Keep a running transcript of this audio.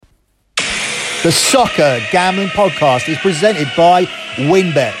The Soccer Gambling Podcast is presented by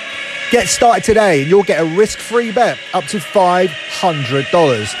WynnBET. Get started today and you'll get a risk-free bet up to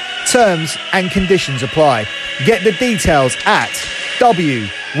 $500. Terms and conditions apply. Get the details at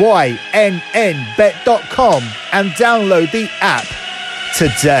wynnbet.com and download the app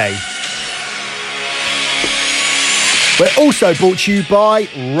today. We're also brought to you by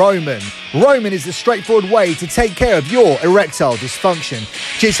Roman. Roman is the straightforward way to take care of your erectile dysfunction.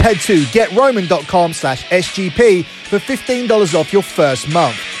 Just head to getroman.com/SGP for $15 off your first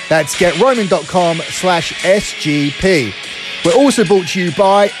month. That's getroman.com/SGP. We're also brought to you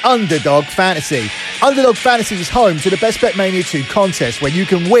by Underdog Fantasy. Underdog Fantasy is home to the Best Bet Mania 2 contest where you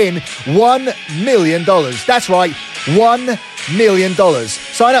can win $1 million. That's right, $1 million.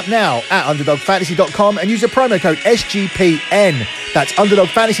 Sign up now at underdogfantasy.com and use the promo code SGPN. That's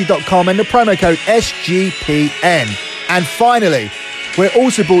underdogfantasy.com and the promo code SGPN. And finally, we're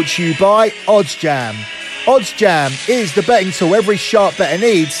also brought to you by OddsJam. OddsJam is the betting tool every sharp bettor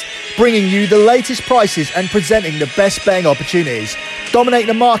needs, bringing you the latest prices and presenting the best betting opportunities. Dominate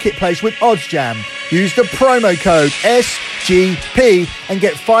the marketplace with OddsJam. Use the promo code SGP and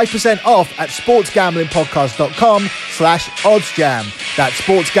get 5% off at sportsgamblingpodcast.com/OddsJam. That's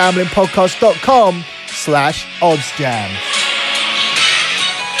sportsgamblingpodcast.com/OddsJam.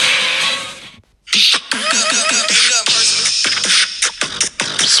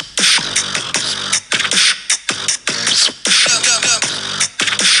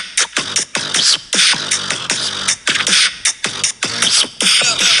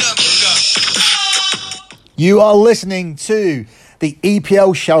 You are listening to the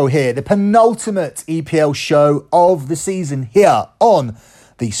EPL show here, the penultimate EPL show of the season here on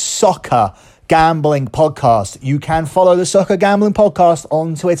the Soccer Gambling Podcast. You can follow the Soccer Gambling Podcast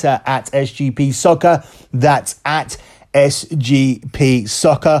on Twitter at SGP Soccer. That's at SGP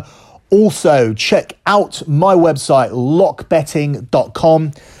Soccer. Also, check out my website,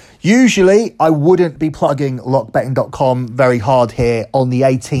 lockbetting.com. Usually, I wouldn't be plugging lockbetting.com very hard here on the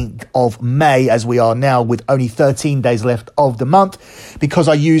 18th of May, as we are now with only 13 days left of the month, because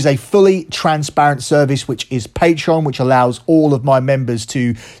I use a fully transparent service, which is Patreon, which allows all of my members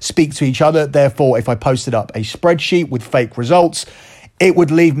to speak to each other. Therefore, if I posted up a spreadsheet with fake results, it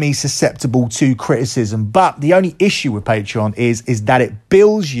would leave me susceptible to criticism. But the only issue with Patreon is that it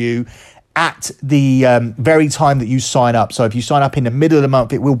bills you at the very time that you sign up. So if you sign up in the middle of the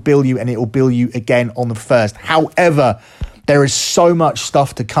month, it will bill you and it will bill you again on the 1st. However, there is so much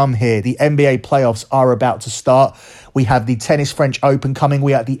stuff to come here. The NBA playoffs are about to start. We have the Tennis French Open coming.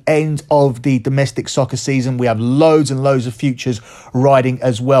 We are at the end of the domestic soccer season. We have loads and loads of futures riding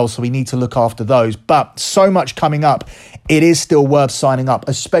as well. So we need to look after those. But so much coming up. It is still worth signing up,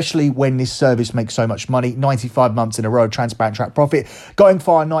 especially when this service makes so much money. 95 months in a row, transparent track profit. Going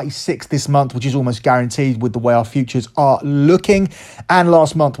for our 96 this month, which is almost guaranteed with the way our futures are looking. And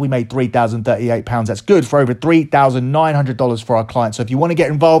last month, we made £3,038. That's good for over $3,900 for our clients. So if you want to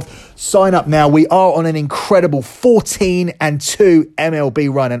get involved, sign up now. We are on an incredible 14-2 MLB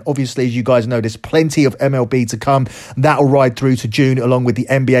run. And obviously, as you guys know, there's plenty of MLB to come. That'll ride through to June along with the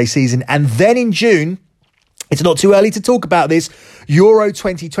NBA season. And then in June, it's not too early to talk about this, Euro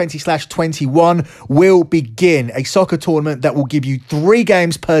 2020/21 will begin, a soccer tournament that will give you 3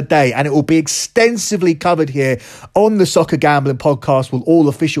 games per day, and it will be extensively covered here on the Soccer Gambling Podcast with all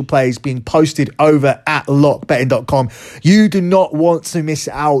official plays being posted over at lockbetting.com. You do not want to miss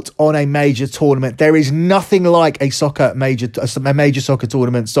out on a major tournament. There is nothing like a major soccer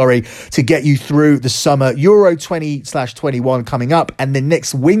tournament, to get you through the summer. Euro 20/21 coming up, and then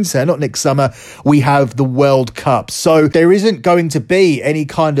next winter, not next summer, we have the World Cup. So there isn't going to be any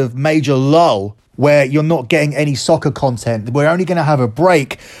kind of major lull where you're not getting any soccer content. We're only going to have a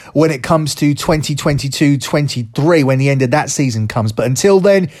break when it comes to 2022-23, when the end of that season comes. But until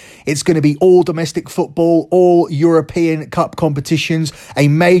then, it's going to be all domestic football, all European Cup competitions, a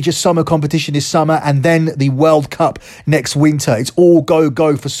major summer competition this summer, and then the World Cup next winter. It's all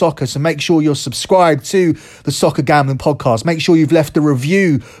go for soccer. So make sure you're subscribed to the Soccer Gambling Podcast. Make sure you've left a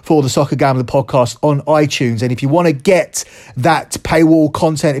review for the Soccer Gambling Podcast on iTunes. And if you want to get that paywall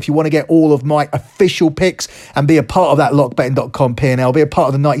content, if you want to get all of my official picks and be a part of that lockbetting.com P&L, be a part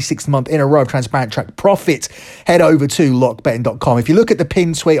of the 96th month in a row of transparent track profit, head over to lockbetting.com. If you look at the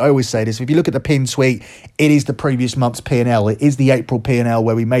pinned tweet, I always say this, if you look at the pinned tweet, it is the previous month's P&L. It is the April P&L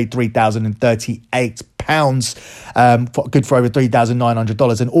where we made £3,038. Good for over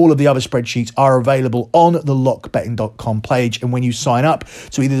 $3,900, and all of the other spreadsheets are available on the lockbetting.com page. And when you sign up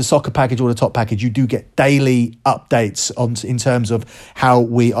to either the soccer package or the top package, you do get daily updates in terms of how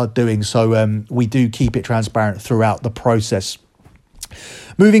we are doing. So we do keep it transparent throughout the process.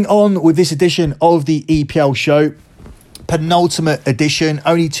 Moving on with this edition of the EPL show, penultimate edition,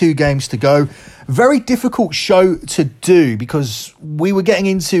 only 2 games to go. Very difficult show to do because we were getting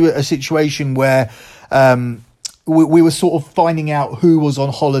into a situation where we were sort of finding out who was on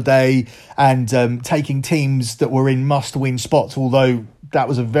holiday and taking teams that were in must-win spots, although that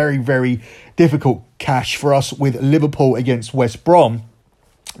was a very, very difficult cash for us with Liverpool against West Brom,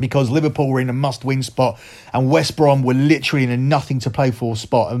 because Liverpool were in a must-win spot and West Brom were literally in a nothing-to-play-for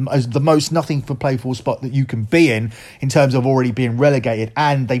spot, as the most nothing-to-play-for spot that you can be in terms of already being relegated.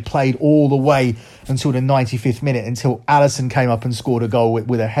 And they played all the way until the 95th minute, until Alisson came up and scored a goal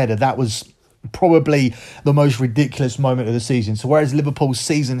with a header. That was probably the most ridiculous moment of the season. So whereas Liverpool's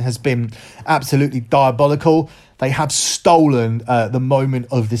season has been absolutely diabolical, they have stolen the moment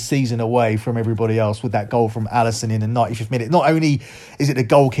of the season away from everybody else with that goal from Alisson in the 95th minute. Not only is it the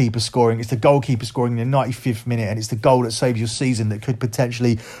goalkeeper scoring, it's the goalkeeper scoring in the 95th minute, and it's the goal that saves your season, that could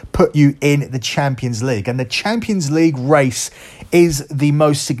potentially put you in the Champions League. And the Champions League race is the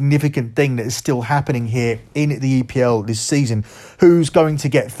most significant thing that is still happening here in the EPL this season. Who's going to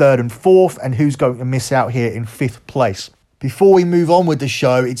get 3rd and 4th, and who's going to miss out here in 5th place? Before we move on with the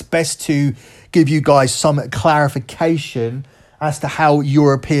show, it's best to give you guys some clarification as to how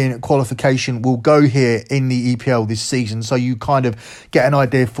European qualification will go here in the EPL this season, so you kind of get an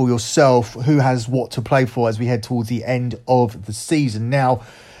idea for yourself who has what to play for as we head towards the end of the season. Now,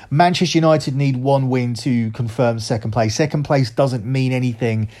 Manchester United need 1 win to confirm 2nd place. 2nd place doesn't mean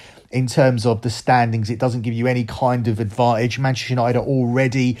anything in terms of the standings. It doesn't give you any kind of advantage. Manchester United are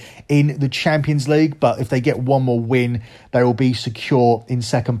already in the Champions League, but if they get 1 more win, they will be secure in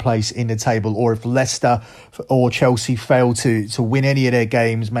 2nd place in the table. Or if Leicester or Chelsea fail to win any of their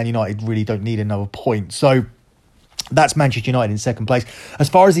games, Man United really don't need another point. So that's Manchester United in 2nd place. As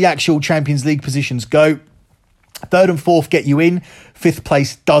far as the actual Champions League positions go, 3rd and 4th get you in, 5th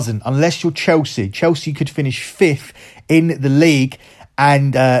place doesn't, unless you're Chelsea. Chelsea could finish 5th in the league,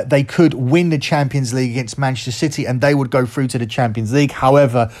 and they could win the Champions League against Manchester City, and they would go through to the Champions League.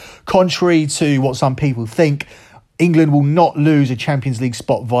 However, contrary to what some people think, England will not lose a Champions League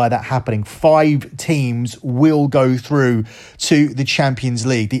spot via that happening. 5 teams will go through to the Champions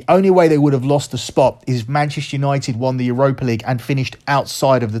League. The only way they would have lost a spot is if Manchester United won the Europa League and finished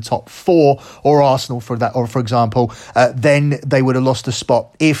outside of the top 4, or Arsenal for that, or for example, then they would have lost a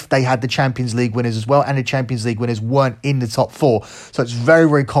spot if they had the Champions League winners as well, and the Champions League winners weren't in the top 4. So it's very,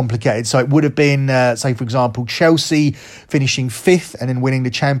 very complicated. So it would have been, say, for example, Chelsea finishing 5th and then winning the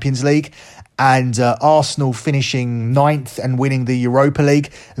Champions League, and Arsenal finishing 9th and winning the Europa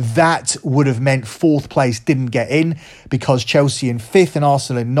League. That would have meant 4th place didn't get in, because Chelsea in 5th and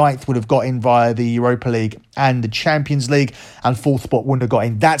Arsenal in 9th would have got in via the Europa League and the Champions League, and 4th spot wouldn't have got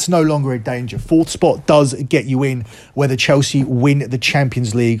in. That's no longer a danger. 4th spot does get you in whether Chelsea win the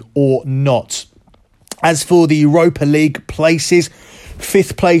Champions League or not. As for the Europa League places,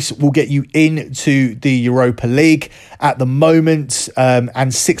 5th place will get you into the Europa League at the moment, and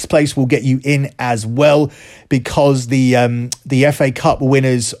 6th place will get you in as well, because the FA Cup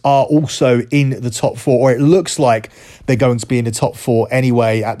winners are also in the top 4, or it looks like they're going to be in the top 4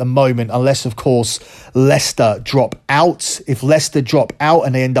 anyway at the moment, unless, of course, Leicester drop out. If Leicester drop out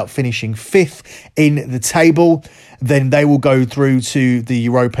and they end up finishing 5th in the table, then they will go through to the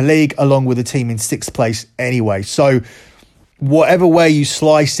Europa League along with the team in 6th place anyway. So whatever way you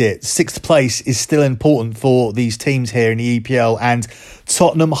slice it, 6th place is still important for these teams here in the EPL, and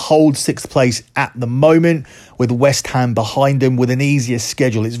Tottenham hold 6th place at the moment with West Ham behind them with an easier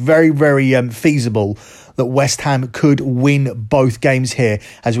schedule. It's very, very feasible that West Ham could win both games here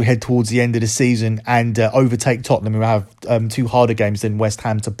as we head towards the end of the season and overtake Tottenham, who have 2 harder games than West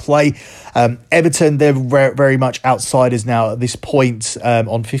Ham to play. Everton, they're very much outsiders now at this point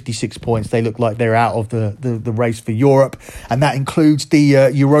on 56 points. They look like they're out of the race for Europe, and that includes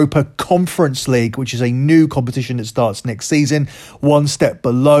the Europa Conference League, which is a new competition that starts next season, 1 step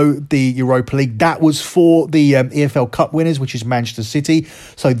below the Europa League. That was for the EFL Cup winners, which is Manchester City,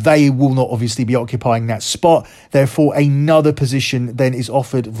 so they will not obviously be occupying that spot. Therefore, another position then is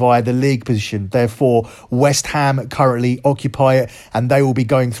offered via the league position. Therefore, West Ham currently occupy it, and they will be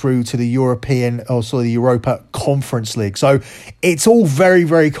going through to the Europa Conference League. So it's all very,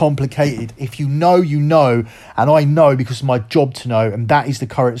 very complicated. If you know, you know, and I know because it's my job to know, and that is the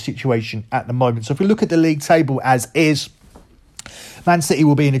current situation at the moment. So if we look at the league table as is, Man City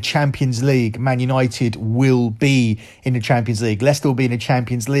will be in the Champions League. Man United will be in the Champions League. Leicester will be in the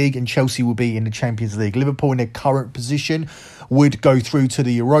Champions League, and Chelsea will be in the Champions League. Liverpool in their current position would go through to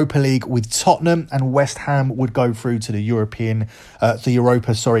the Europa League with Tottenham, and West Ham would go through to the Europa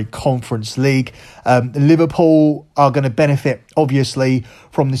Conference League. Liverpool are going to benefit, obviously,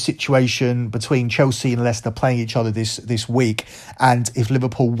 from the situation between Chelsea and Leicester playing each other this week. And if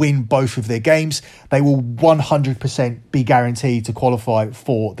Liverpool win both of their games, they will 100% be guaranteed to qualify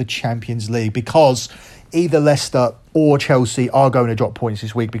for the Champions League, because either Leicester or Chelsea are going to drop points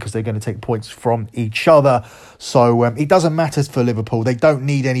this week because they're going to take points from each other. So it doesn't matter for Liverpool. They don't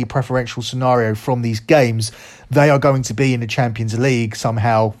need any preferential scenario from these games. They are going to be in the Champions League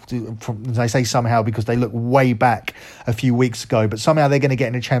somehow. I say somehow because they look way back a few weeks ago, but somehow they're going to get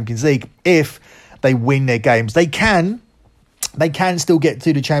in the Champions League if they win their games. They can still get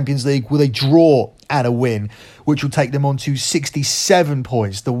to the Champions League with a draw and a win, which will take them on to 67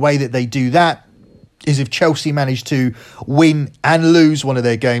 points. The way that they do that is if Chelsea manage to win and lose one of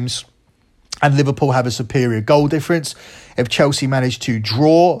their games and Liverpool have a superior goal difference, if Chelsea manage to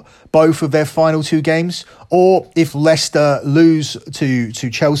draw both of their final two games, or if Leicester lose to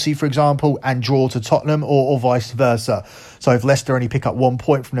Chelsea, for example, and draw to Tottenham, or vice versa. So if Leicester only pick up 1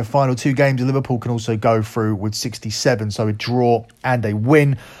 point from their final two games, Liverpool can also go through with 67, so a draw and a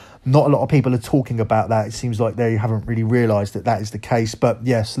win. Not a lot of people are talking about that. It seems like they haven't really realised that is the case. But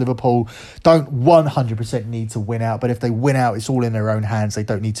yes, Liverpool don't 100% need to win out. But if they win out, it's all in their own hands. They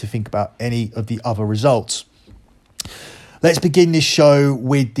don't need to think about any of the other results. Let's begin this show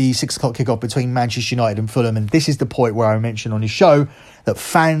with the 6 o'clock kickoff between Manchester United and Fulham. And this is the point where I mentioned on the show that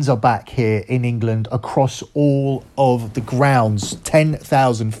fans are back here in England across all of the grounds.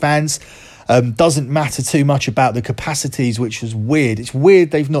 10,000 fans. Doesn't matter too much about the capacities, which is weird. It's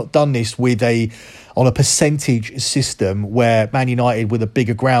weird they've not done this on a percentage system where Man United with a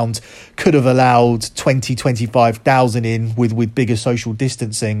bigger ground could have allowed 25,000 in with bigger social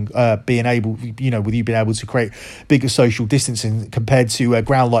distancing, with you being able to create bigger social distancing compared to a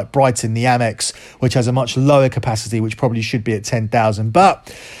ground like Brighton, the Amex, which has a much lower capacity, which probably should be at 10,000.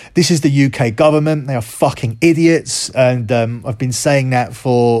 But this is the UK government. They are fucking idiots. And I've been saying that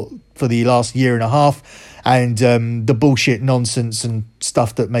for the last year and a half, and the bullshit nonsense and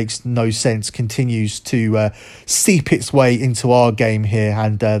stuff that makes no sense continues to seep its way into our game here,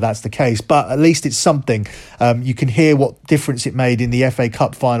 and that's the case. But at least it's something. You can hear what difference it made in the FA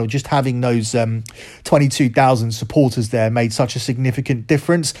Cup final. Just having those 22,000 supporters there made such a significant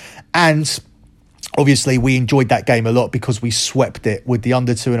difference. And obviously, we enjoyed that game a lot because we swept it with the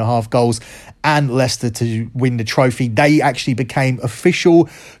under 2.5 goals and Leicester to win the trophy. They actually became official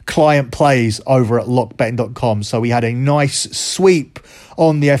client plays over at lockbetting.com. So we had a nice sweep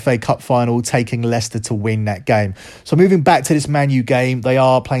on the FA Cup final, taking Leicester to win that game. So moving back to this Man U game, they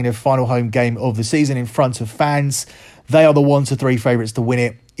are playing their final home game of the season in front of fans. They are the 1-3 favourites to win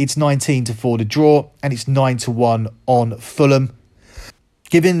it. It's 19-4 to draw, and it's 9-1 on Fulham.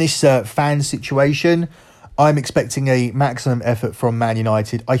 Given this fan situation, I'm expecting a maximum effort from Man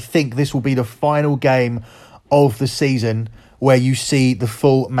United. I think this will be the final game of the season where you see the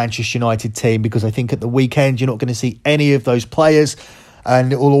full Manchester United team, because I think at the weekend you're not going to see any of those players,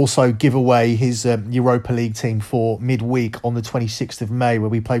 and it will also give away his Europa League team for midweek on the 26th of May, where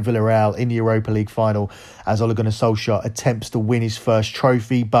we play Villarreal in the Europa League final as Ole Gunnar Solskjaer attempts to win his first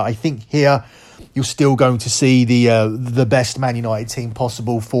trophy. But I think here you're still going to see the best Man United team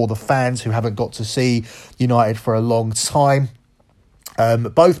possible for the fans who haven't got to see United for a long time.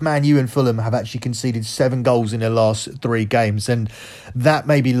 Both Man U and Fulham have actually conceded 7 goals in their last 3 games, and that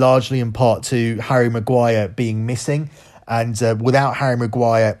may be largely in part to Harry Maguire being missing. And without Harry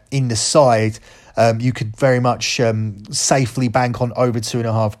Maguire in the side, you could very much safely bank on over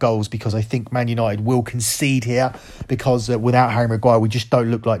 2.5 goals, because I think Man United will concede here, because without Harry Maguire, we just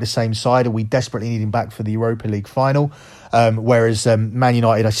don't look like the same side, and we desperately need him back for the Europa League final. Whereas Man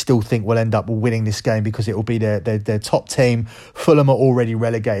United, I still think, will end up winning this game because it will be their top team. Fulham are already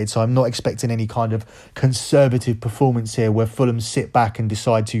relegated, so I'm not expecting any kind of conservative performance here where Fulham sit back and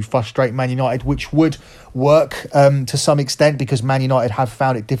decide to frustrate Man United, which would work to some extent, because Man United have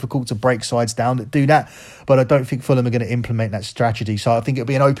found it difficult to break sides down that do that. But I don't think Fulham are going to implement that strategy. So I think it'll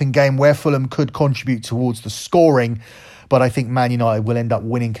be an open game where Fulham could contribute towards the scoring, but I think Man United will end up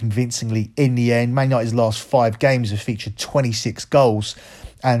winning convincingly in the end. Man United's last 5 games have featured 26 goals,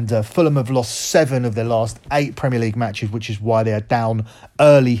 and Fulham have lost 7 of their last 8 Premier League matches, which is why they are down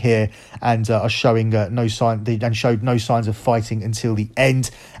early here and are showing no signs of fighting until the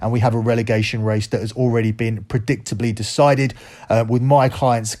end. And we have a relegation race that has already been predictably decided, with my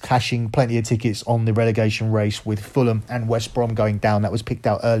clients cashing plenty of tickets on the relegation race with Fulham and West Brom going down. That was picked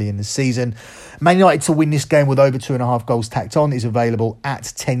out early in the season. Man United to win this game with over 2.5 goals tacked on is available at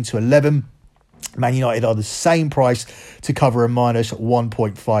 10-11. Man United are the same price to cover a minus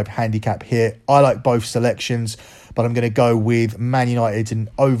 1.5 handicap here. I like both selections, but I'm going to go with Man United and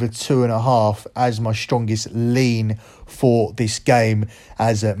over 2.5 as my strongest lean for this game,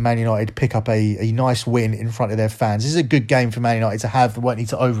 as Man United pick up a nice win in front of their fans. This is a good game for Man United to have. They won't need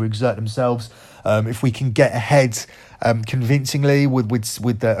to overexert themselves. If we can get ahead convincingly with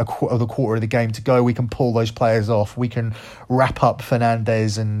the quarter of the game to go, we can pull those players off. We can wrap up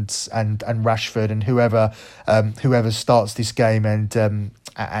Fernandes and Rashford and whoever starts this game and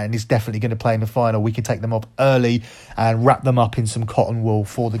is definitely going to play in the final. We can take them up early and wrap them up in some cotton wool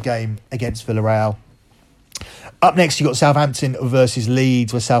for the game against Villarreal. Up next, you've got Southampton versus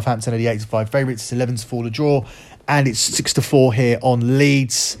Leeds, where Southampton are the 8-5 favourites. It's 11-4 the draw, and it's 6-4 here on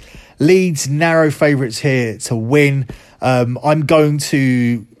Leeds. Leeds, narrow favourites here to win. I'm going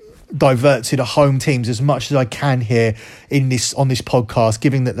to divert to the home teams as much as I can here on this podcast,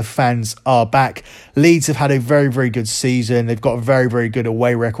 given that the fans are back. Leeds have had a very, very good season. They've got a very, very good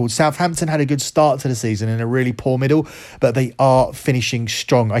away record. Southampton had a good start to the season and a really poor middle, but they are finishing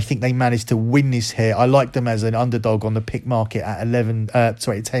strong. I think they managed to win this here. I like them as an underdog on the pick market at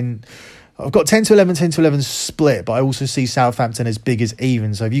 10. I've got 10 to 11, 10 to 11 split, but I also see Southampton as big as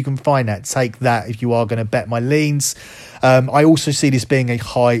even. So if you can find that, take that if you are going to bet my leans. I also see this being a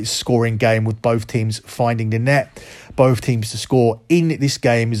high scoring game with both teams finding the net. Both teams to score in this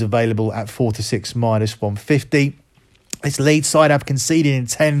game is available at 4-6 minus 150. This Leeds side have conceded in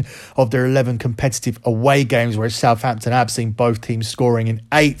 10 of their 11 competitive away games, whereas Southampton have seen both teams scoring in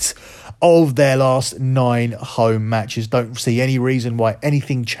 8 of their last 9 home matches. Don't see any reason why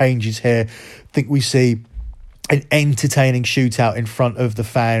anything changes here. I think we see an entertaining shootout in front of the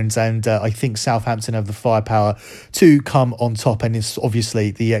fans, and I think Southampton have the firepower to come on top, and it's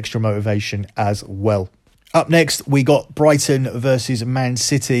obviously the extra motivation as well. Up next, we got Brighton versus Man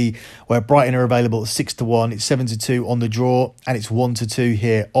City, where Brighton are available at 6-1. It's 7-2 on the draw, and it's 1-2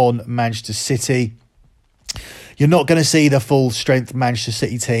 here on Manchester City. You're not going to see the full strength Manchester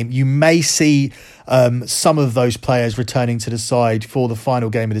City team. You may see some of those players returning to the side for the final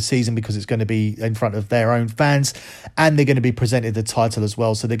game of the season because it's going to be in front of their own fans, and they're going to be presented the title as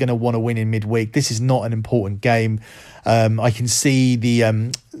well. So they're going to want to win in midweek. This is not an important game. I can see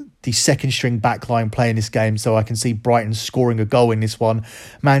the second string backline playing this game, so I can see Brighton scoring a goal in this one.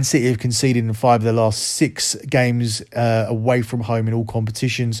 Man City have conceded in 5 of their last 6 games away from home in all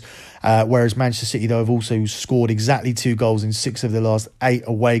competitions, whereas Manchester City, though, have also scored exactly 2 goals in 6 of their last 8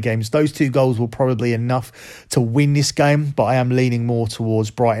 away games. Those 2 goals will probably be enough to win this game, but I am leaning more towards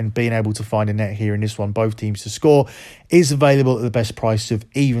Brighton being able to find a net here in this one. Both teams to score is available at the best price of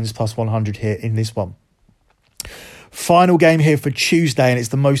evens plus 100 here in this one. Final game here for Tuesday, and it's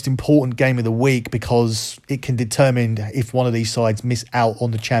the most important game of the week because it can determine if one of these sides miss out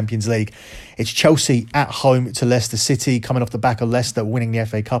on the Champions League. It's Chelsea at home to Leicester City, coming off the back of Leicester winning the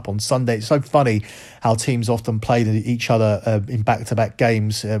FA Cup on Sunday. It's so funny how teams often play each other in back-to-back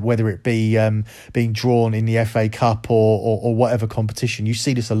games, whether it be being drawn in the FA Cup or whatever competition. You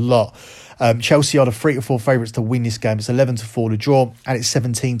see this a lot. Chelsea are the 3-4 favourites to win this game. It's 11-4 to draw, and it's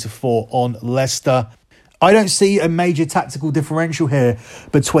 17-4 on Leicester. I don't see a major tactical differential here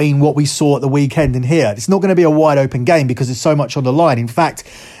between what we saw at the weekend and here. It's not going to be a wide open game because there's so much on the line. In fact,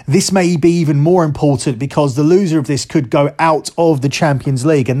 this may be even more important because the loser of this could go out of the Champions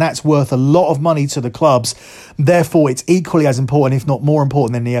League, and that's worth a lot of money to the clubs. Therefore, it's equally as important, if not more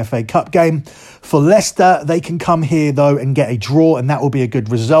important, than the FA Cup game. For Leicester, they can come here, though, and get a draw, and that will be a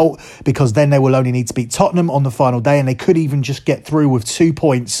good result because then they will only need to beat Tottenham on the final day, and they could even just get through with 2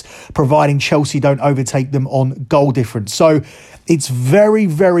 points, providing Chelsea don't overtake them on goal difference. So it's very,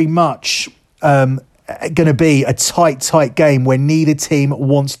 very much going to be a tight game where neither team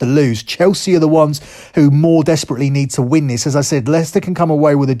wants to lose. Chelsea are the ones who more desperately need to win this. As I said, Leicester can come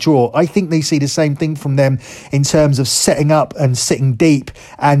away with a draw. I think they see the same thing from them in terms of setting up and sitting deep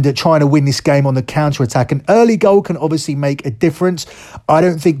and trying to win this game on the counter-attack. An early goal can obviously make a difference. I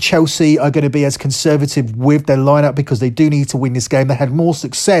don't think Chelsea are going to be as conservative with their lineup because they do need to win this game. They had more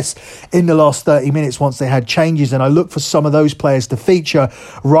success in the last 30 minutes once they had changes, and I look for some of those players to feature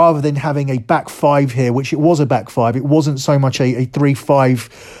rather than having a back five here, which it was a back five. It wasn't so much a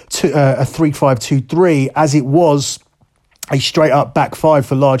 3-5-2-3 as it was a straight up back five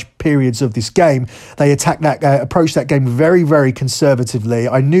for large periods of this game. They approached that game very, very conservatively.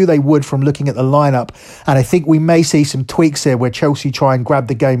 I knew they would from looking at the lineup, and I think we may see some tweaks here where Chelsea try and grab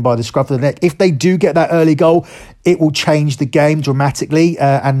the game by the scruff of the neck. If they do get that early goal, it will change the game dramatically,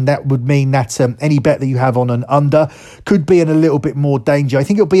 and that would mean that any bet that you have on an under could be in a little bit more danger. I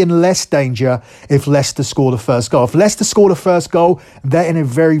think it'll be in less danger if Leicester score the first goal. If Leicester score the first goal, they're in a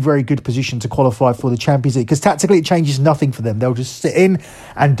very, very good position to qualify for the Champions League, because tactically it changes nothing for them. They'll just sit in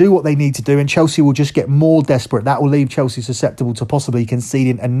and do what they need to do, and Chelsea will just get more desperate. That will leave Chelsea susceptible to possibly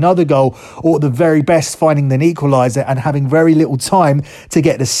conceding another goal, or at the very best finding an equaliser and having very little time to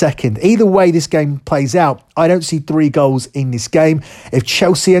get the second. Either way this game plays out, I don't see 3 goals in this game. If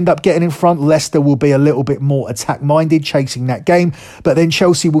Chelsea end up getting in front, Leicester will be a little bit more attack-minded, chasing that game. But then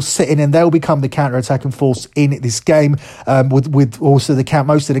Chelsea will sit in and they'll become the counter-attacking force in this game, with also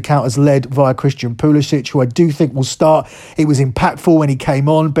most of the counters led via Christian Pulisic, who I do think will start. He was impactful when he came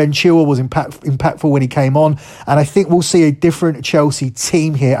on. Ben Chilwell was impactful when he came on. And I think we'll see a different Chelsea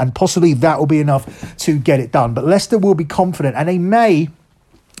team here, and possibly that will be enough to get it done. But Leicester will be confident, and they may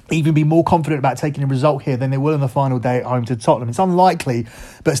even be more confident about taking a result here than they will on the final day at home to Tottenham. It's unlikely,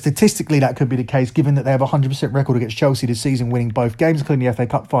 but statistically that could be the case, given that they have a 100% record against Chelsea this season, winning both games, including the FA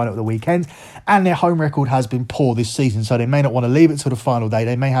Cup final at the weekend, and their home record has been poor this season, so they may not want to leave it to the final day.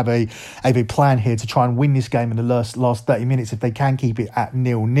 They may have a plan here to try and win this game in the last 30 minutes if they can keep it at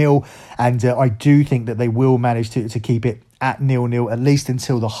 0-0, and I do think that they will manage to keep it at 0-0, at least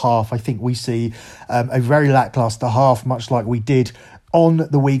until the half. I think we see a very lacklustre half, much like we did on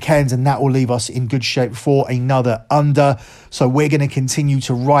the weekend, and that will leave us in good shape for another under. So we're going to continue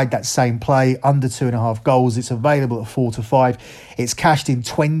to ride that same play, under 2.5 goals. It's available at 4-5. It's cashed in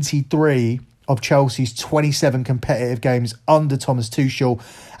 23 of Chelsea's 27 competitive games under Thomas Tuchel,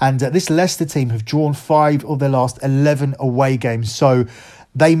 and this Leicester team have drawn 5 of their last 11 away games. So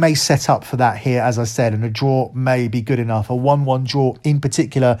they may set up for that here, as I said, and a draw may be good enough. A 1-1 draw in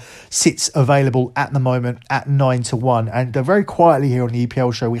particular sits available at the moment at 9-1. And very quietly here on the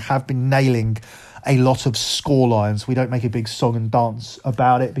EPL show, we have been nailing a lot of scorelines. We don't make a big song and dance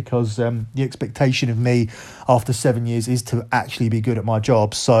about it, because the expectation of me after 7 years is to actually be good at my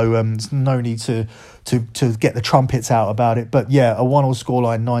job. So there's no need to get the trumpets out about it. But yeah, a 1-1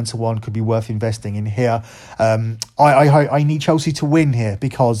 scoreline, 9-1 could be worth investing in here. I need Chelsea to win here,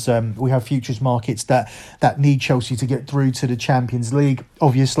 because we have futures markets that need Chelsea to get through to the Champions League.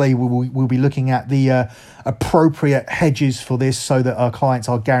 Obviously, we'll be looking at the appropriate hedges for this, so that our clients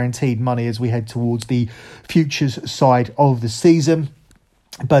are guaranteed money as we head towards the futures side of the season.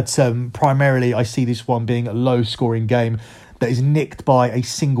 But primarily, I see this one being a low-scoring game that is nicked by a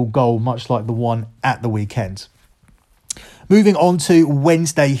single goal, much like the one at the weekend. Moving on to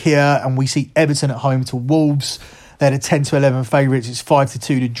Wednesday here, and we see Everton at home to Wolves. They're the 10-11 favourites. It's 5-2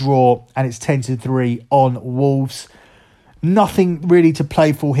 to draw, and it's 10-3 on Wolves. Nothing really to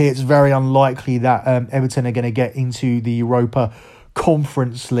play for here. It's very unlikely that Everton are going to get into the Europa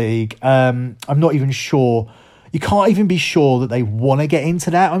Conference League. I'm not even sure. You can't even be sure that they want to get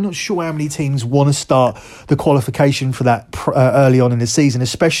into that. I'm not sure how many teams want to start the qualification for that early on in the season,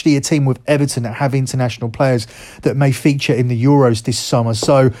 especially a team with Everton that have international players that may feature in the Euros this summer.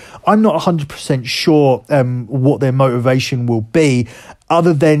 So I'm not 100% sure what their motivation will be.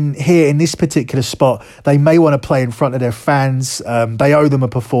 Other than here in this particular spot, they may want to play in front of their fans. They owe them a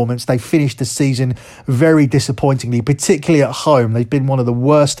performance. They finished the season very disappointingly, particularly at home. They've been one of the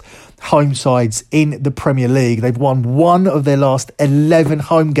worst home sides in the Premier League. They've won 1 of their last 11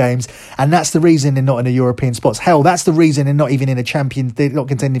 home games, and that's the reason they're not in the European spots. Hell, that's the reason they're not even in they're not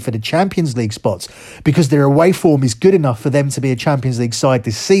contending for the Champions League spots, because their away form is good enough for them to be a Champions League side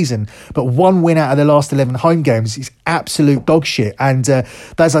this season. But 1 win out of their last 11 home games is absolute dog shit. And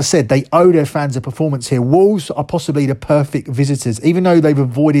as I said, they owe their fans a performance here. Wolves are possibly the perfect visitors, even though they've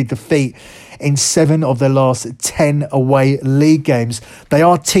avoided defeat in 7 of their last 10 away league games. They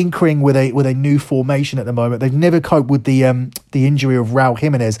are tinkering with a new formation at the moment. They've never coped with the injury of Raul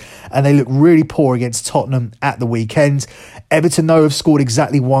Jimenez, and they look really poor against Tottenham at the weekend. Everton, though, have scored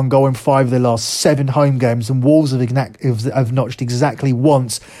exactly 1 goal in 5 of their last 7 home games, and Wolves have notched exactly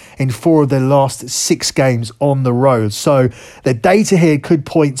once in 4 of their last 6 games on the road. So the data here could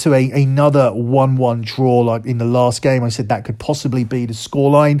point to another 1-1 draw like in the last game. I said that could possibly be the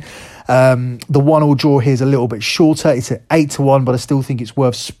scoreline. The 1-1 draw here is a little bit shorter. It's at 8-1, but I still think it's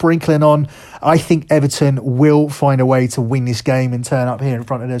worth sprinkling on. I think Everton will find a way to win this game and turn up here in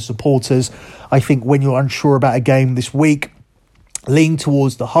front of their supporters. I think when you're unsure about a game this week, lean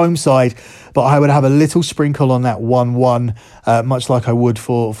towards the home side, but I would have a little sprinkle on that 1-1, much like I would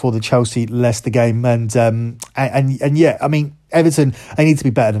for the Chelsea-Leicester game. And yeah, I mean, Everton, they need to be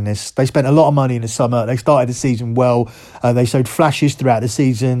better than this. They spent a lot of money in the summer. They started the season well. They showed flashes throughout the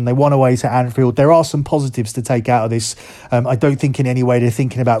season. They won away to Anfield. There are some positives to take out of this. I don't think in any way they're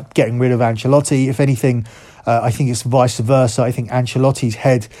thinking about getting rid of Ancelotti. If anything, I think it's vice versa. I think Ancelotti's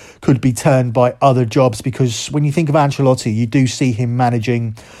head could be turned by other jobs, because when you think of Ancelotti, you do see him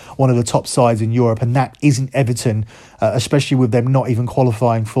managing one of the top sides in Europe, and that isn't Everton, especially with them not even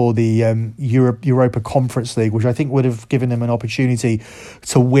qualifying for the Europa Conference League, which I think would have given them an opportunity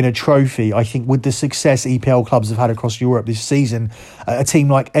to win a trophy. I think with the success EPL clubs have had across Europe this season, a team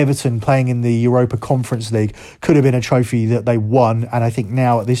like Everton playing in the Europa Conference League could have been a trophy that they won, and I think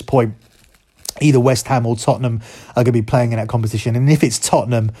now at this point, either West Ham or Tottenham are going to be playing in that competition. And if it's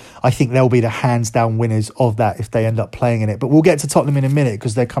Tottenham, I think they'll be the hands-down winners of that if they end up playing in it. But we'll get to Tottenham in a minute,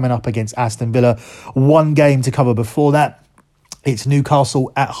 because they're coming up against Aston Villa. One game to cover before that. It's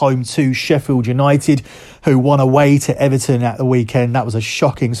Newcastle at home to Sheffield United, who won away to Everton at the weekend. That was a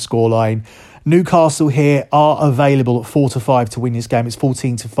shocking scoreline. Newcastle here are available at 4-5 to win this game. It's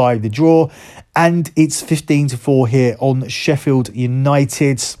 14-5 the draw, and it's 15-4 here on Sheffield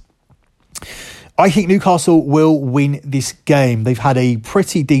United. I think Newcastle will win this game. They've had a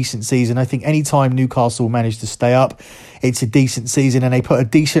pretty decent season. I think any time Newcastle manage to stay up, it's a decent season, and they put a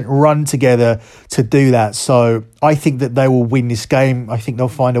decent run together to do that. So I think that they will win this game. I think they'll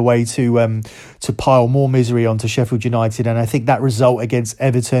find a way to pile more misery onto Sheffield United, and I think that result against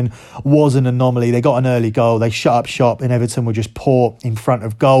Everton was an anomaly. They got an early goal, they shut up shop, and Everton were just poor in front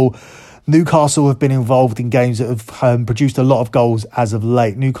of goal. Newcastle have been involved in games that have produced a lot of goals as of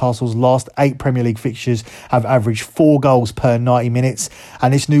late. Newcastle's last 8 Premier League fixtures have averaged 4 goals per 90 minutes.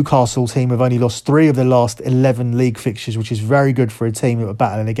 And this Newcastle team have only lost 3 of the last 11 league fixtures, which is very good for a team that are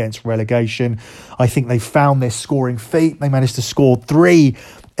battling against relegation. I think they found their scoring feat. They managed to score 3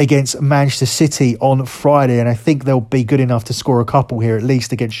 against Manchester City on Friday, and I think they'll be good enough to score a couple here at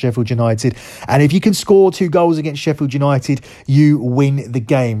least against Sheffield United. And if you can score 2 goals against Sheffield United, you win the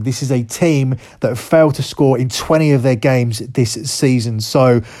game. This is a team that have failed to score in 20 of their games this season,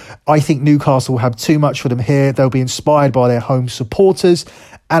 so I think Newcastle will have too much for them here. They'll be inspired by their home supporters,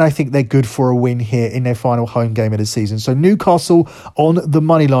 and I think they're good for a win here in their final home game of the season. So Newcastle on the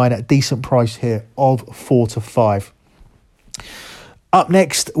money line at a decent price here of 4-5. Up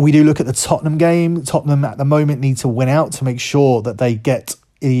next, we do look at the Tottenham game. Tottenham at the moment need to win out to make sure that they get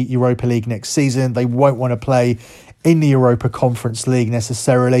the Europa League next season. They won't want to play in the Europa Conference League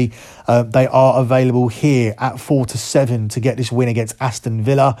necessarily. They are available here at 4-7 to get this win against Aston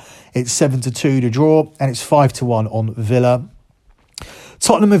Villa. It's 7-2 to draw, and it's 5-1 on Villa.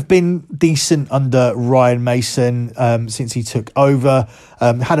 Tottenham have been decent under Ryan Mason since he took over.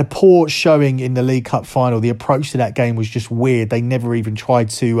 Had a poor showing in the League Cup final. The approach to that game was just weird. They never even tried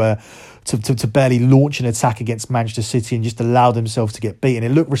to barely launch an attack against Manchester City and just allow themselves to get beaten. It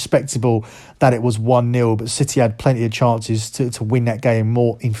looked respectable that it was 1-0, but City had plenty of chances to win that game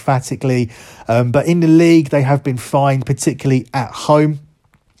more emphatically. But in the league, they have been fine, particularly at home.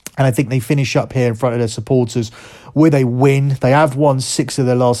 And I think they finish up here in front of their supporters with a win. They have won 6 of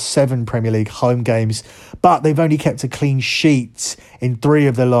their last 7 Premier League home games, but they've only kept a clean sheet in 3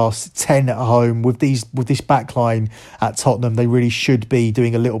 of their last 10 at home. With this back line at Tottenham, they really should be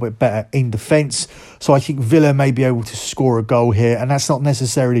doing a little bit better in defence. So I think Villa may be able to score a goal here, and that's not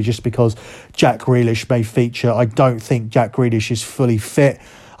necessarily just because Jack Grealish may feature. I don't think Jack Grealish is fully fit.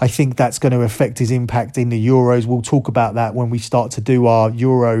 I think that's going to affect his impact in the Euros. We'll talk about that when we start to do our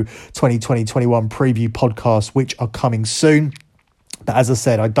Euro 2020-21 preview podcast, which are coming soon. But as I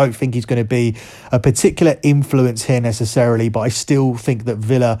said, I don't think he's going to be a particular influence here necessarily, but I still think that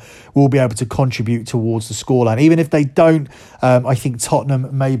Villa will be able to contribute towards the scoreline. Even if they don't, I think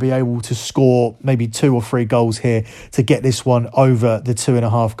Tottenham may be able to score maybe 2 or 3 goals here to get this one over the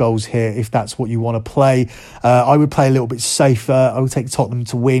 2.5 goals here, if that's what you want to play. I would play a little bit safer. I would take Tottenham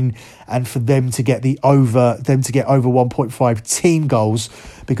to win and for them to get over 1.5 team goals,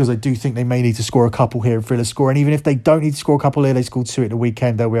 because I do think they may need to score a couple here if Villa score. And even if they don't need to score a couple here, they score 2 at the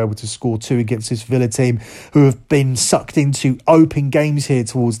weekend, they'll be able to score 2 against this Villa team, who have been sucked into open games here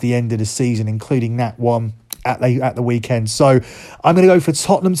towards the end of the season, including that one at the weekend. So I'm going to go for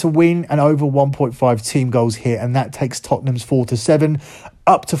Tottenham to win and over 1.5 team goals here, and that takes Tottenham's 4-7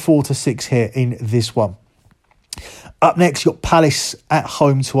 up to 4-6 here in this one. Up next, you've got Palace at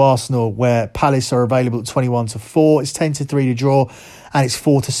home to Arsenal, where Palace are available at 21-4. It's 10-3 to draw, and it's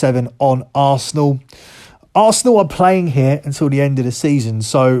 4-7 on Arsenal. Arsenal are playing here until the end of the season,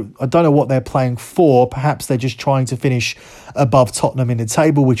 so I don't know what they're playing for. Perhaps they're just trying to finish above Tottenham in the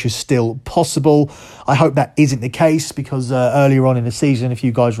table, which is still possible. I hope that isn't the case, because earlier on in the season, if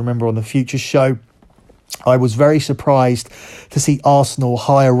you guys remember on the Future show, I was very surprised to see Arsenal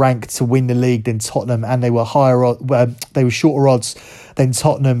higher ranked to win the league than Tottenham, and they were shorter odds than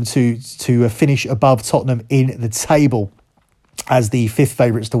Tottenham to finish above Tottenham in the table as the fifth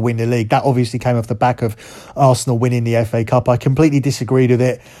favourites to win the league. That obviously came off the back of Arsenal winning the FA Cup. I completely disagreed with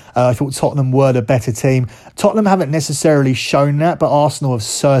it. I thought Tottenham were the better team. Tottenham haven't necessarily shown that, but Arsenal have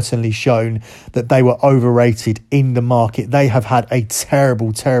certainly shown that they were overrated in the market. They have had a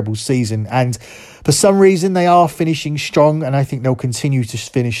terrible, terrible season, and for some reason, they are finishing strong, and I think they'll continue to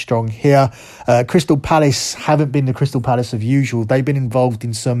finish strong here. Crystal Palace haven't been the Crystal Palace of usual. They've been involved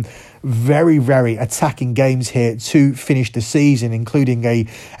in some very, very attacking games here to finish the season, including a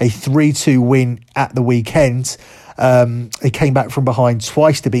 3-2 win at the weekend. They came back from behind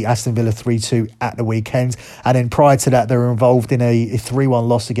twice to beat Aston Villa 3-2 at the weekend, and then prior to that they were involved in a 3-1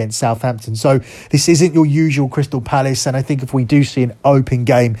 loss against Southampton. So this isn't your usual Crystal Palace, and I think if we do see an open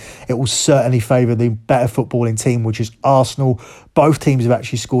game, it will certainly favour the better footballing team, which is Arsenal. Both teams have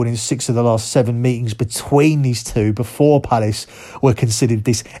actually scored in 6 of the last 7 meetings between these two before Palace were considered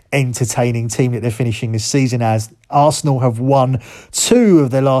this entertaining team that they're finishing this season as. Arsenal have won 2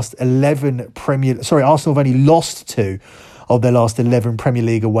 of their last 11 Arsenal have only lost 2 of their last 11 Premier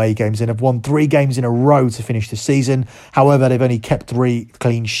League away games and have won 3 games in a row to finish the season. However, they've only kept 3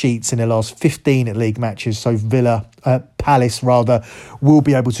 clean sheets in their last 15 league matches. So Palace will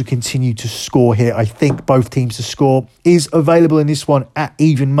be able to continue to score here. I think both teams to score is available in this one at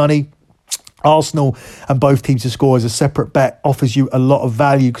even money. Arsenal and both teams to score as a separate bet offers you a lot of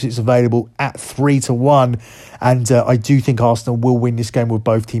value because it's available at 3-1, and I do think Arsenal will win this game with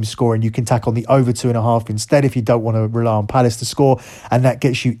both teams scoring. You can tack on the over 2.5 instead if you don't want to rely on Palace to score, and that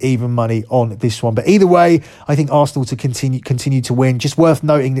gets you even money on this one. But either way, I think Arsenal to continue to win. Just worth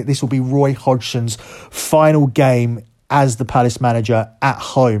noting that this will be Roy Hodgson's final game as the Palace manager at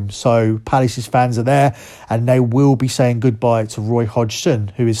home. So Palace's fans are there, and they will be saying goodbye to Roy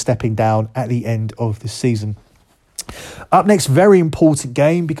Hodgson, who is stepping down at the end of the season. Up next, very important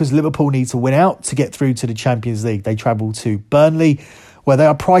game because Liverpool need to win out to get through to the Champions League. They travel to Burnley, where they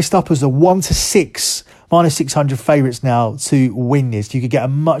are priced up as a 1-6, -600 favourites now to win this. You could get a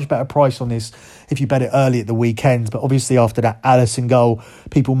much better price on this if you bet it early at the weekend. But obviously after that Alisson goal,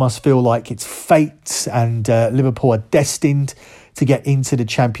 people must feel like it's fate and Liverpool are destined to get into the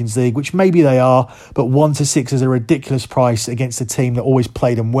Champions League, which maybe they are, but 1-6 is a ridiculous price against a team that always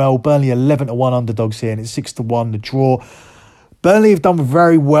played them well. Burnley 11-1 underdogs here, and it's 6-1 the draw. Burnley have done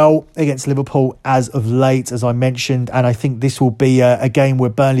very well against Liverpool as of late, as I mentioned, and I think this will be a game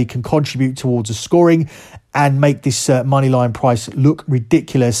where Burnley can contribute towards the scoring and make this moneyline price look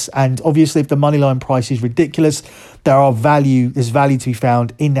ridiculous. And obviously, if the moneyline price is ridiculous, there's value to be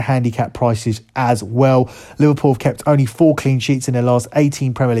found in the handicap prices as well. Liverpool have kept only 4 clean sheets in their last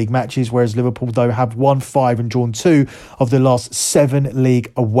 18 Premier League matches, whereas Liverpool, though, have won 5 and drawn 2 of their last 7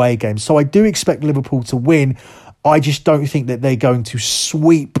 league away games. So I do expect Liverpool to win. I just don't think that they're going to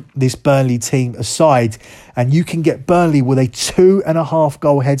sweep this Burnley team aside. And you can get Burnley with a 2.5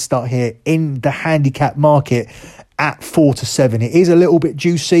 goal head start here in the handicap market at 4-7. It is a little bit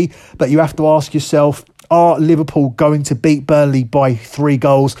juicy, but you have to ask yourself, are Liverpool going to beat Burnley by 3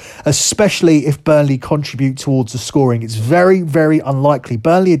 goals, especially if Burnley contribute towards the scoring? It's very, very unlikely.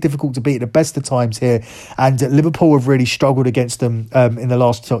 Burnley are difficult to beat at the best of times here, and Liverpool have really struggled against them in the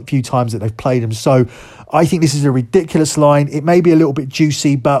last few times that they've played them. So I think this is a ridiculous line. It may be a little bit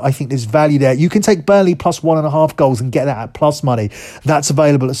juicy, but I think there's value there. You can take Burnley plus 1.5 goals and get that at plus money. That's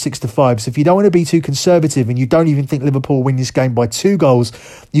available at 6-5. So if you don't want to be too conservative and you don't even think Liverpool will win this game by 2 goals,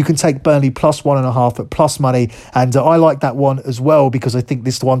 you can take Burnley plus 1.5 at plus money. And I like that one as well because I think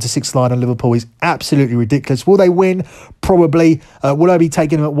this 1-6 line on Liverpool is absolutely ridiculous. Will they win? Probably. Will I be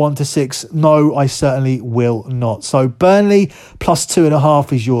taking them at 1-6? No, I certainly will not. So Burnley plus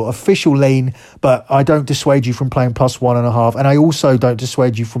 2.5 is your official lean, but I don't dissuade you from playing plus 1.5, and I also don't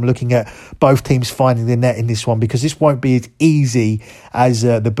dissuade you from looking at both teams finding the net in this one, because this won't be as easy as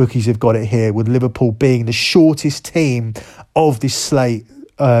the bookies have got it here, with Liverpool being the shortest team of this slate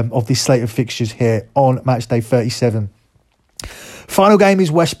of fixtures here on match day 37. Final game is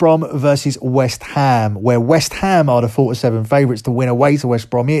West Brom versus West Ham, where West Ham are the 4-7 favourites to win away to West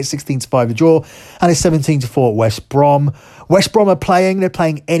Brom. Here it's 16-5 the draw, and it's 17-4 at West Brom. West Brom are playing. They're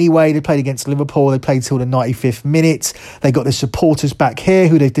playing anyway. They played against Liverpool. They played till the 95th minute. They got the supporters back here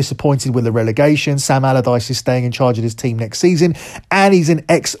who they've disappointed with the relegation. Sam Allardyce is staying in charge of his team next season, and he's an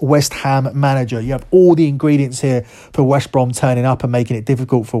ex-West Ham manager. You have all the ingredients here for West Brom turning up and making it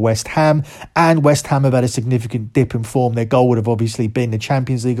difficult for West Ham, and West Ham have had a significant dip in form. Their goal would have obviously been the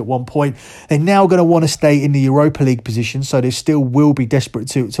Champions League at one point. They're now going to want to stay in the Europa League position, so they still will be desperate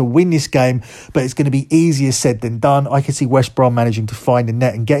to win this game, but it's going to be easier said than done. I can see West Brom managing to find the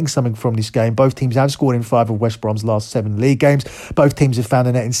net and getting something from this game. Both teams have scored in 5 of West Brom's last 7 league games. Both teams have found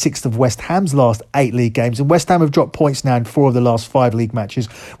the net in 6 of West Ham's last 8 league games, and West Ham have dropped points now in 4 of the last 5 league matches,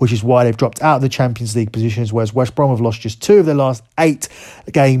 which is why they've dropped out of the Champions League positions, whereas West Brom have lost just 2 of their last 8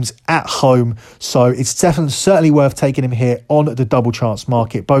 games at home. So it's certainly worth taking him here on the double chance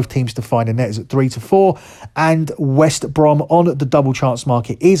market. Both teams to find a net is at 3-4, and West Brom on the double chance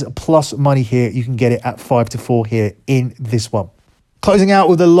market is plus money here. You can get it at 5-4 here in this one. Closing out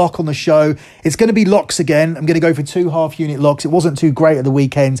with a lock on the show, it's going to be locks again. I'm going to go for 2 half-unit locks. It wasn't too great at the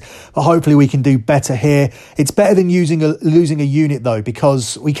weekend, but hopefully we can do better here. It's better than losing a unit, though,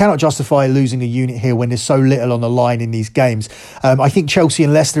 because we cannot justify losing a unit here when there's so little on the line in these games. I think Chelsea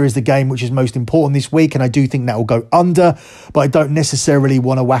and Leicester is the game which is most important this week, and I do think that will go under, but I don't necessarily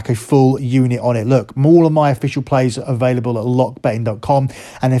want to whack a full unit on it. Look, all of my official plays are available at lockbetting.com,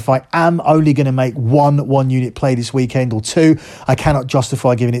 and if I am only going to make one unit play this weekend or 2, I cannot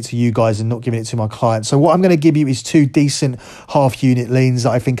justify giving it to you guys and not giving it to my clients. So what I'm going to give you is 2 decent half unit leans that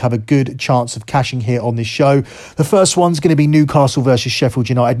I think have a good chance of cashing here on this show. The first one's going to be Newcastle versus Sheffield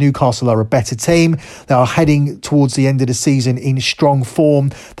United. Newcastle are a better team. They are heading towards the end of the season in strong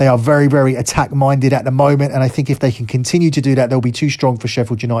form. They are very, very attack minded at the moment, and I think if they can continue to do that, they'll be too strong for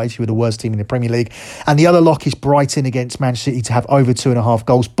Sheffield United, who are the worst team in the Premier League. And the other lock is Brighton against Manchester City to have over 2.5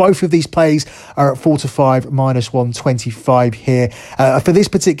 goals. Both of these plays are at 4-5 minus 125 here. For this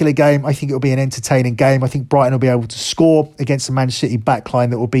particular game, I think it will be an entertaining game. I think Brighton will be able to score against the Manchester City backline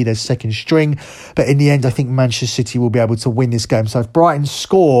that will be their second string. But in the end, I think Manchester City will be able to win this game. So if Brighton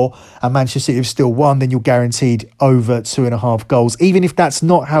score and Manchester City have still won, then you're guaranteed over 2.5 goals. Even if that's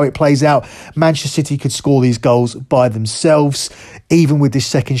not how it plays out, Manchester City could score these goals by themselves. Even with this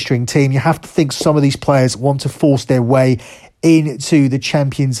second string team, you have to think some of these players want to force their way into the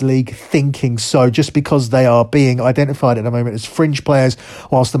Champions League thinking. So just because they are being identified at the moment as fringe players,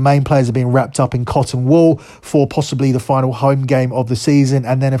 whilst the main players are being wrapped up in cotton wool for possibly the final home game of the season,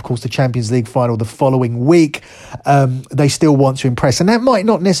 and then of course the Champions League final the following week, they still want to impress. And that might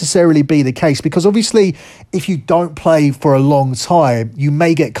not necessarily be the case, because obviously if you don't play for a long time, you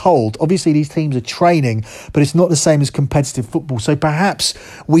may get cold. Obviously these teams are training, but it's not the same as competitive football. So perhaps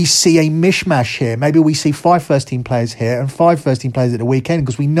we see a mishmash here. Maybe we see 5 first team players here and 5 first team players at the weekend,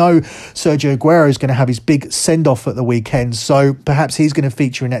 because we know Sergio Aguero is going to have his big send-off at the weekend, so perhaps he's going to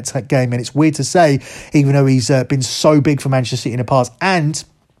feature in that game. And it's weird to say, even though he's been so big for Manchester City in the past and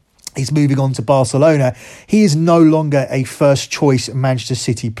he's moving on to Barcelona, he is no longer a first choice Manchester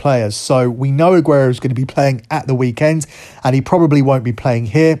City player. So we know Aguero is going to be playing at the weekend, and he probably won't be playing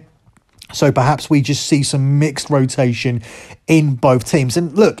here. So perhaps we just see some mixed rotation in both teams.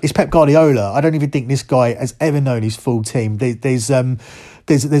 And look, it's Pep Guardiola. I don't even think this guy has ever known his full team. There's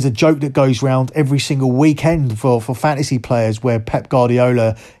a joke that goes round every single weekend for fantasy players where Pep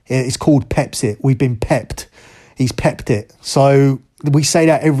Guardiola is called Peps it. We've been pepped. He's pepped it. So we say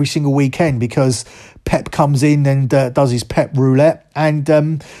that every single weekend because Pep comes in and does his Pep roulette,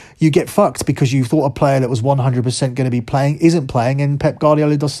 and you get fucked because you thought a player that was 100% going to be playing isn't playing, and Pep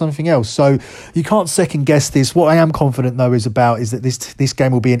Guardiola does something else. So you can't second guess this. What I am confident though is that this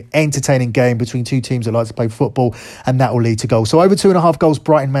game will be an entertaining game between 2 teams that like to play football, and that will lead to goals. So over 2.5 goals,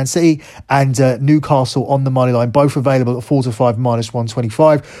 Brighton, Man City, and Newcastle on the money line, both available at 4-5 minus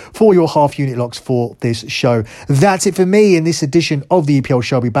 125 for your half unit locks for this show. That's it for me in this edition of the EPL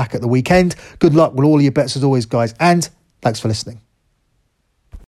show. I'll be back at the weekend. Good luck with all your bets as always, guys, and thanks for listening.